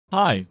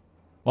Hi.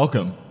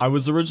 Welcome. I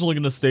was originally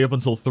going to stay up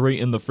until 3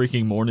 in the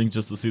freaking morning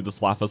just to see the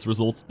Splatfest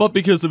results, but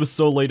because it was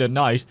so late at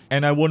night,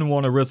 and I wouldn't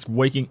want to risk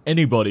waking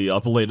anybody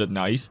up late at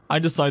night, I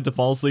decided to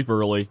fall asleep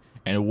early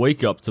and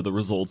wake up to the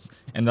results,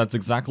 and that's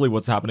exactly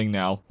what's happening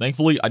now.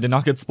 Thankfully, I did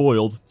not get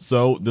spoiled,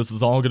 so this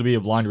is all going to be a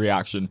blind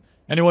reaction.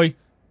 Anyway,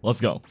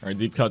 let's go. Alright,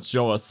 deep cuts,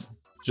 show us.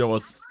 Show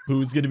us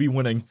who's going to be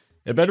winning.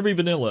 It better be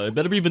vanilla. It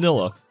better be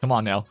vanilla. Come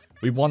on now.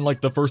 We won like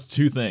the first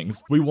 2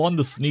 things. We won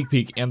the sneak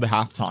peek and the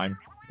halftime.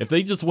 If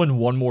they just win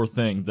one more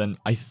thing, then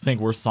I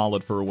think we're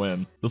solid for a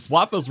win. The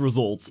Splatfest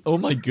results. Oh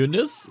my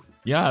goodness.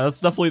 Yeah, that's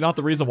definitely not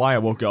the reason why I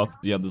woke up.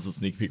 Yeah, this is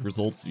sneak peek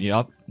results.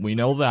 Yep, we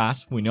know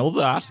that. We know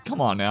that.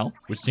 Come on now.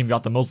 Which team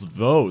got the most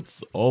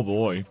votes? Oh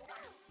boy.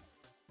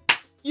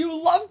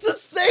 You love to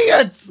see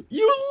it!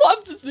 You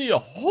love to see it!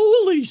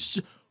 Holy sh...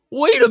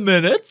 Wait a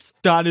minute!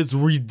 That is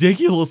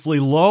ridiculously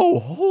low.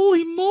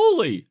 Holy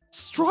moly!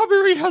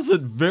 Strawberry has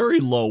it very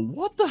low.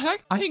 What the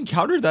heck? I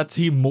encountered that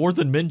team more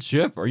than Mint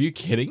Chip. Are you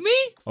kidding me?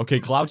 Okay,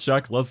 cloud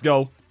check. Let's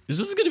go. Is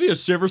this gonna be a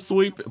shiver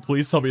sweep?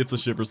 Please tell me it's a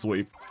shiver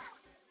sweep.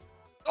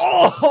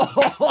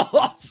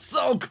 Oh,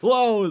 so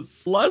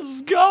close.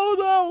 Let's go,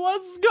 though.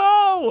 Let's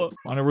go.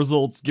 Final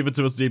results. Give it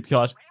to us, deep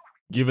cut.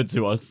 Give it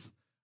to us.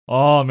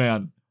 Oh,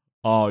 man.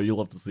 Oh, you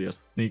love to see it.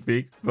 Sneak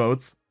peek.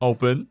 Votes.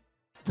 Open.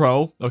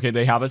 Pro. Okay,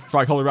 they have it.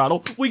 Tricolor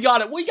rattle. We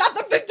got it. We got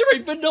the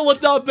victory. Vanilla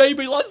dub,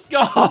 baby. Let's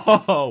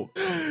go.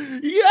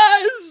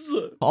 Yes.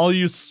 All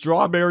you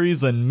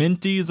strawberries and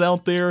minties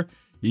out there,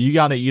 you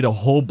gotta eat a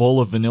whole bowl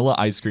of vanilla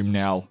ice cream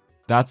now.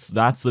 That's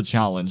the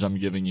challenge I'm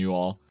giving you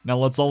all. Now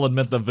let's all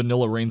admit that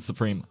vanilla reigns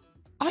supreme.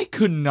 I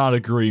could not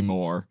agree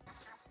more.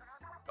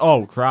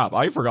 Oh crap,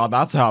 I forgot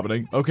that's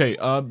happening. Okay,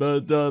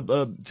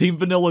 Team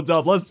Vanilla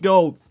Dub, let's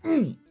go.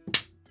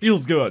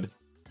 Feels good.